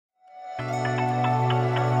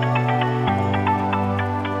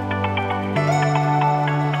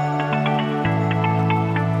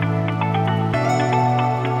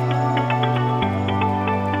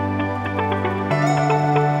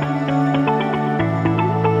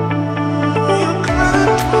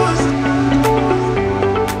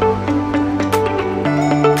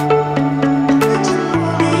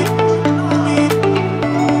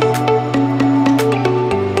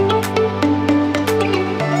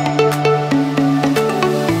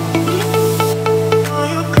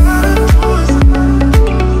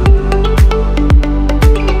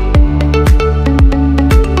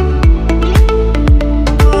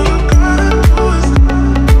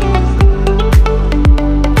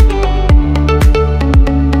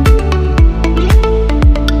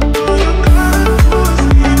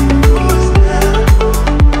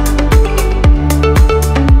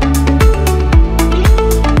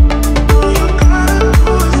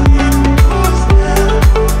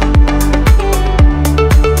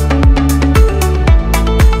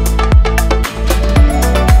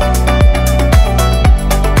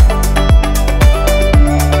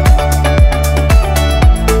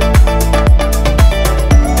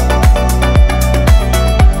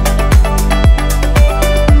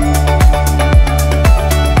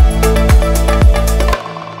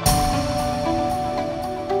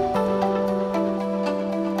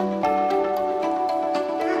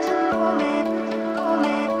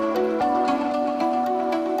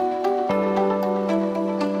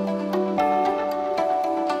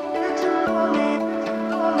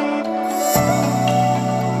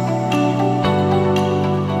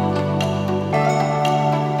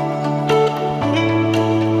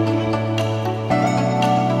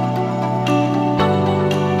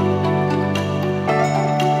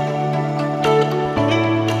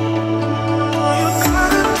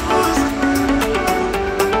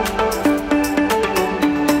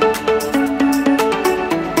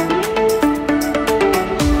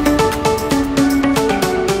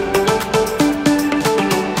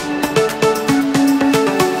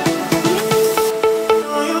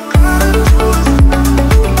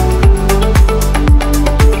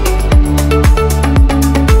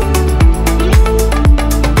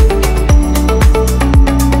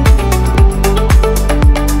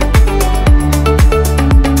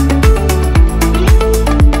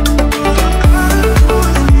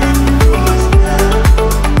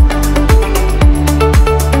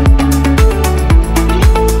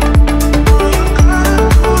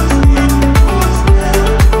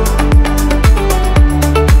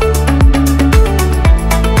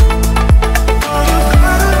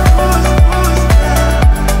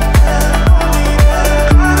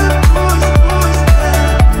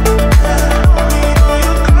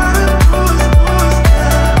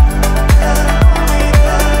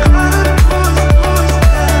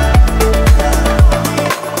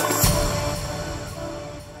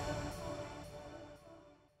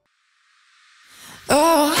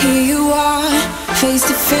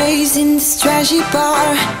this trashy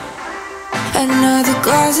bar. Another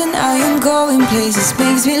glass and I am going places.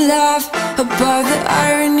 Makes me laugh about the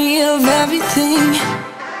irony of everything.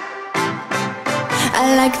 I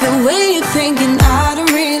like the way you're thinking. I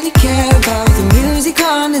don't really care about the music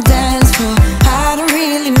on the dance floor. I don't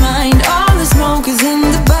really mind all the smokers in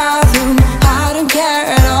the bathroom. I don't care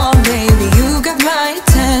at all, baby, you got my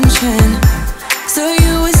attention. So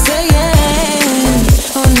you were saying,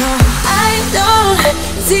 oh no, I don't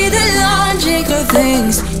see the logic of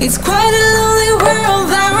things. It's quite a lonely world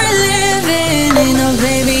that we're living in. Oh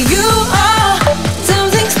baby, you are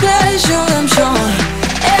something special, I'm sure.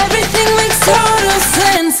 Everything makes total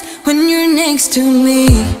sense when you're next to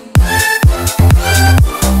me.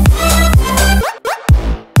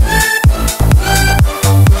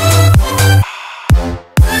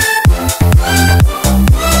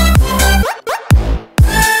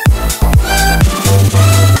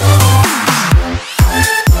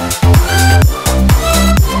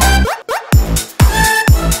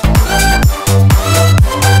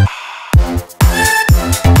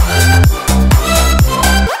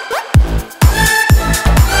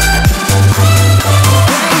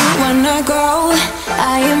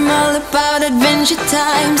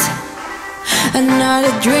 Times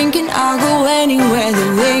another drink and I'll go anywhere.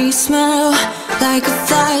 The way you smell, like a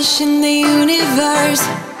flash in the universe.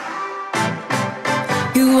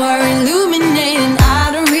 You are illuminating. I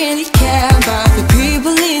don't really care about the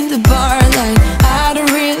people in the bar line. I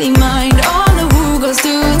don't really mind all the who goes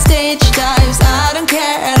doing stage dives. I don't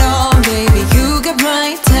care at all, baby, you got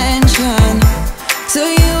my attention. So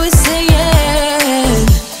you were saying,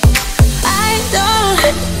 I don't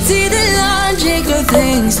see the logic of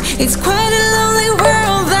things. It's quite a lonely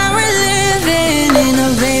world that we're living in.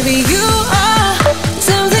 Oh baby, you are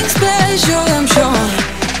something special, I'm sure.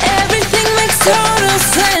 Everything makes total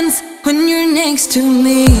sense when you're next to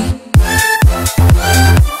me.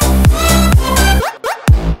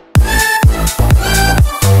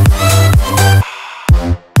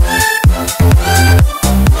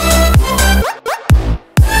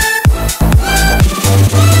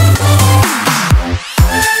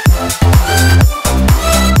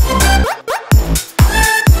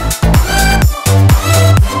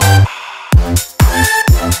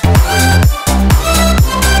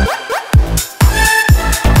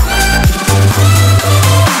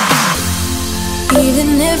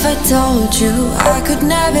 Told you I could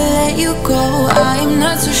never let you go. I'm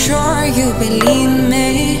not so sure you believe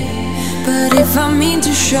me, but if I mean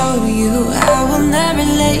to show you, I will never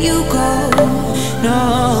let you go. No,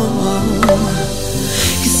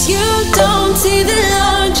 'cause you don't see the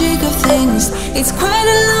logic of things. It's quite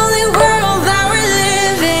a lonely world that we're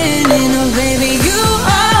living in. Oh baby, you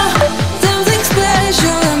are something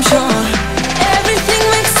special, I'm sure. Everything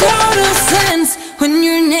makes total sense when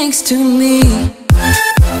you're next to me.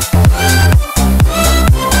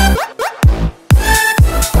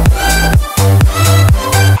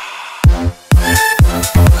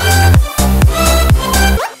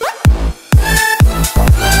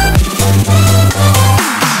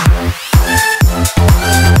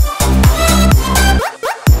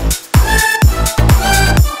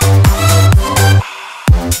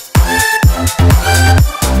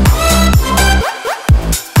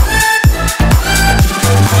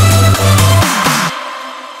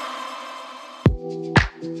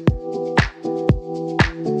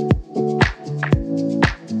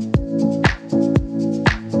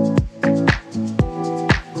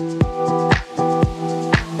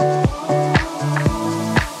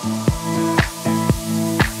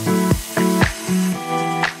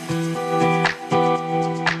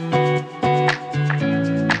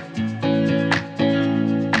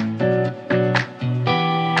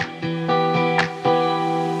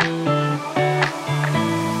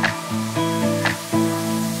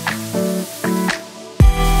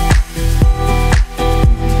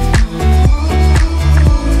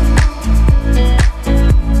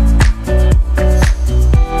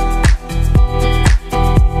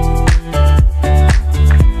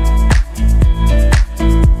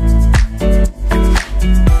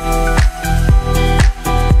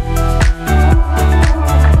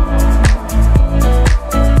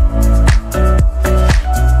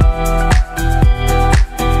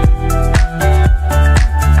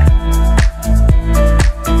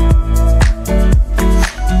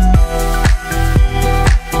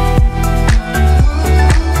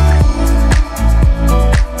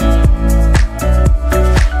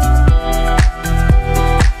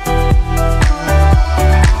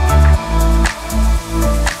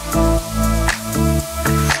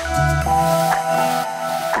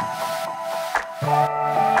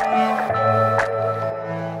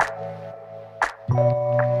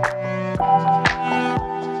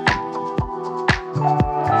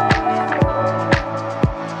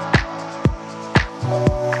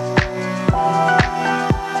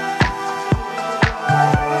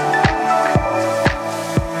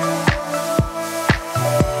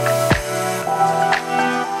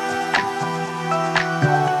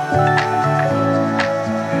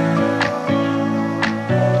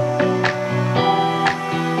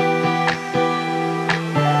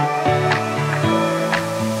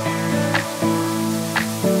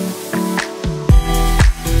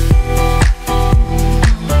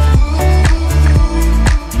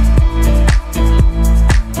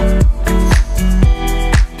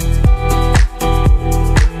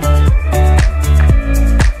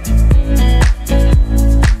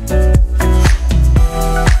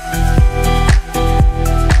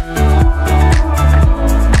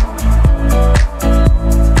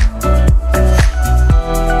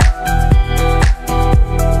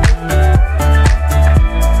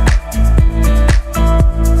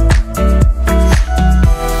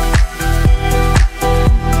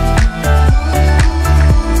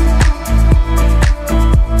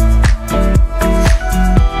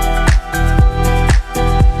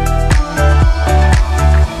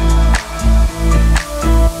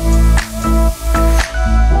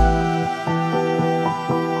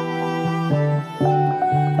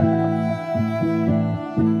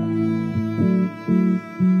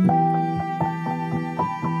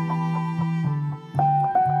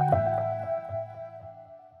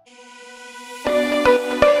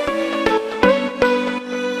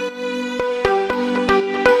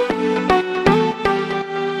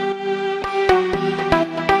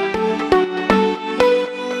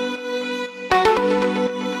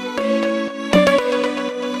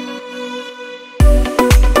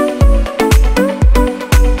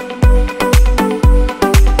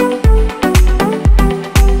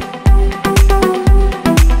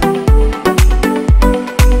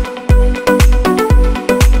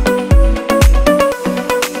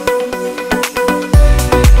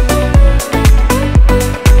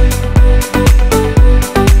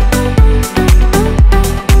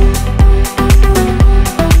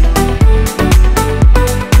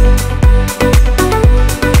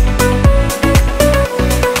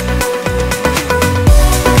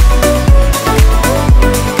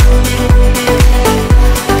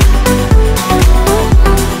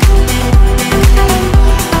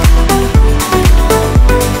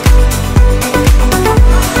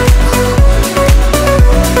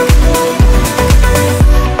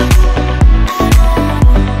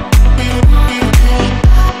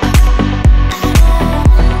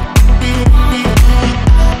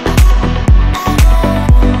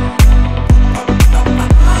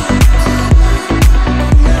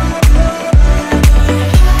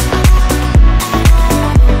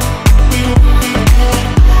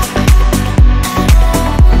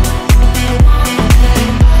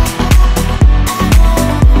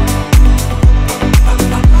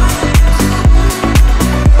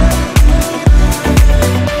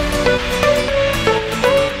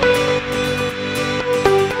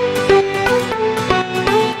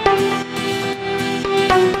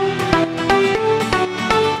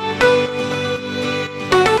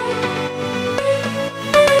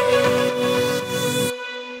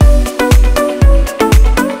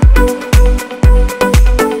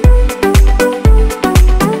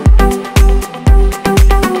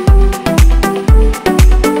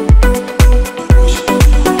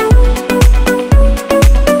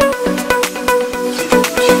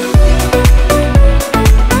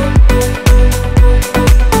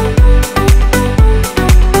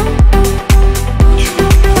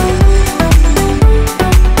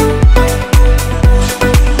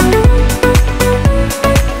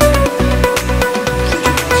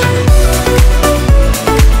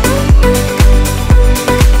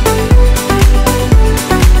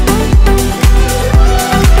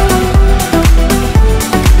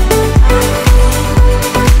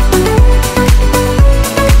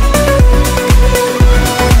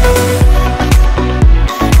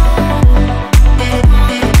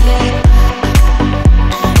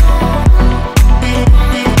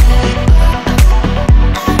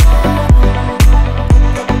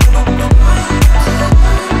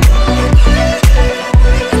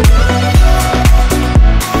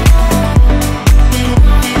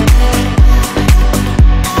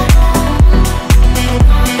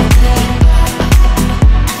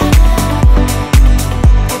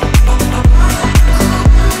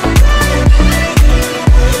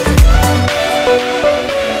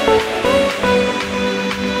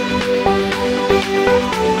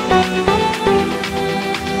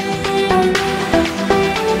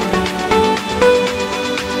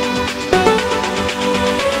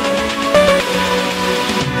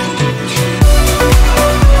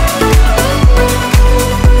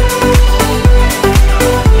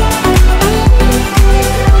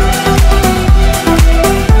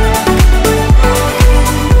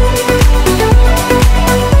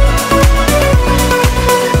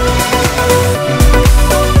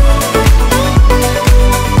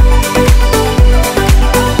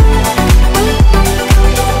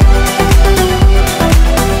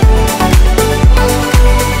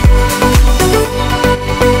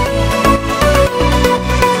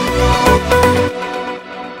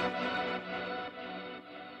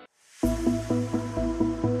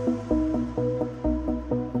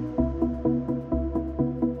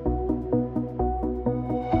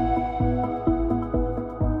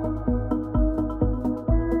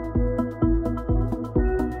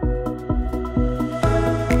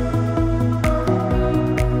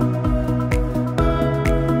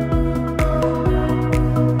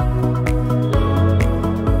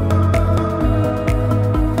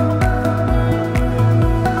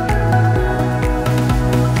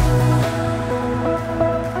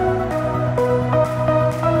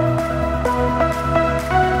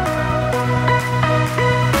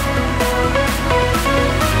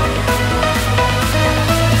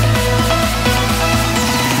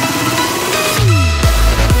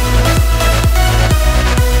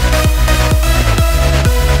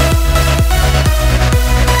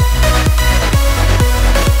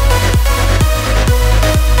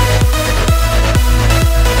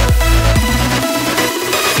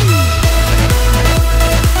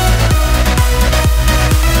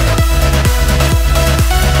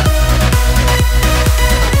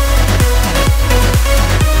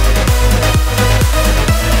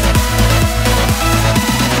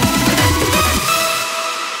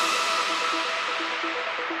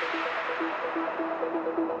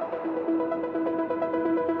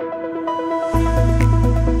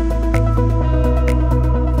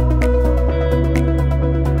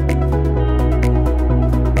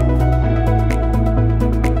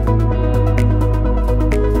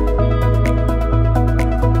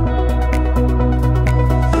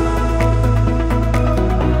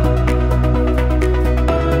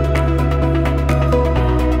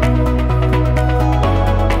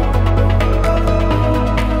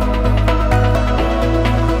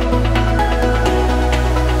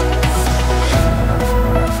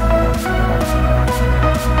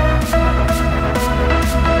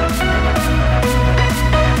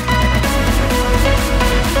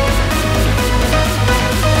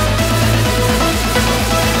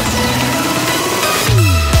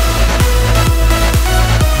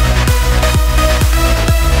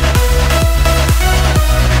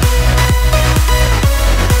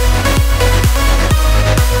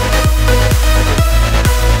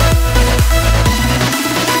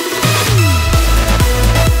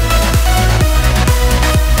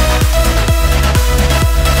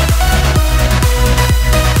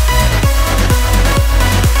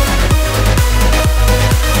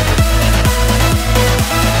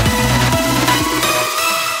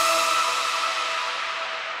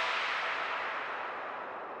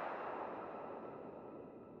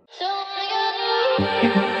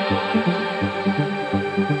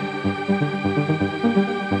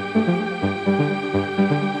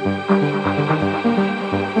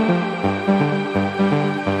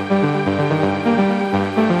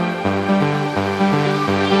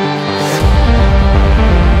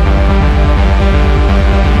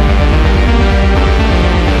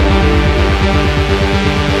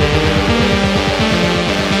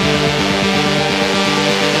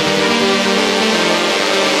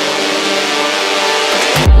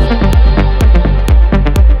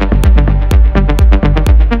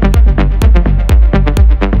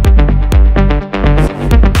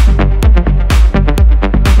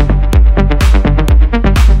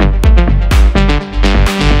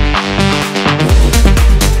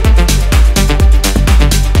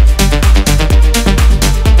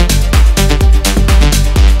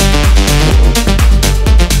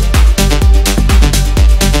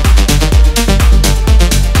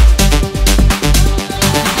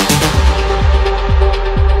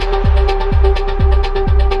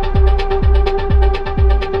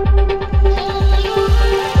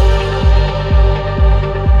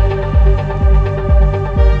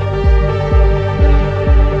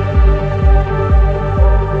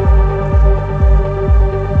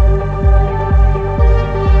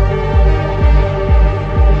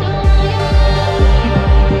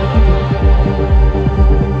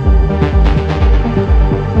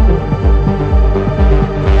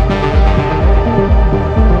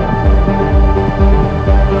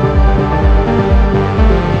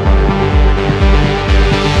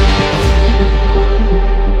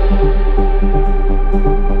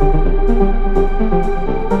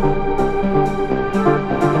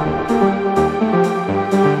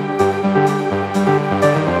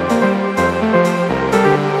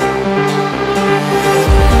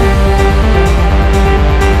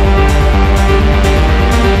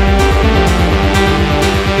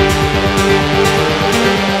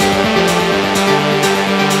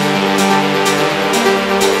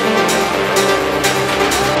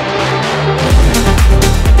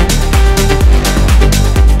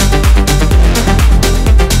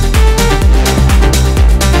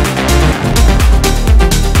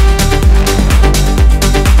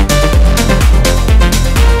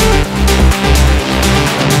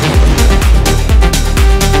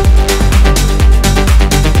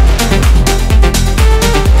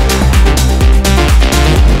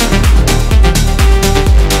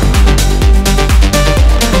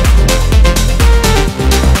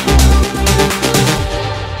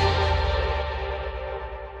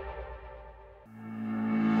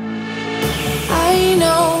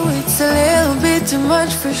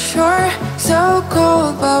 much for sure. So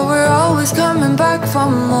cold, but we're always coming back for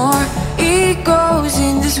more. Egos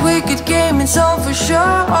in this wicked game, it's all for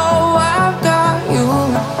sure. Oh, I've got you.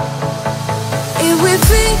 If we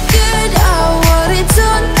figured out what it's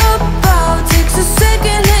all about, takes a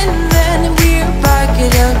second and then we're back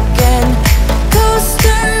it again.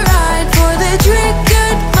 Coaster ride for the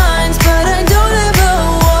triggered minds, but I don't ever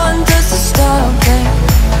want us to stop it.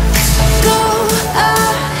 Go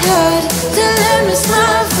ahead, tell me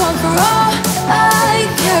smile for all I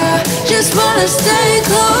care. Just wanna stay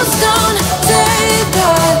close, don't take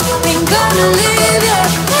that. Ain't gonna leave ya,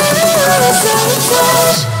 never wanna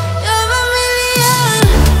sabotage. You're a million.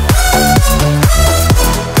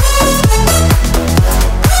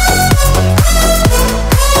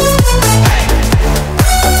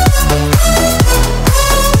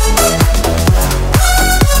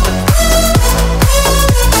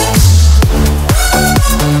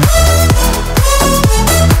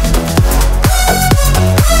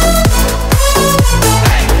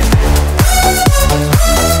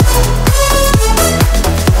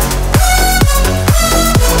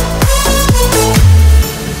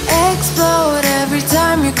 Explode every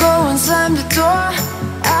time you go and slam the door.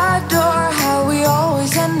 I adore how we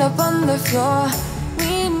always end up on the floor.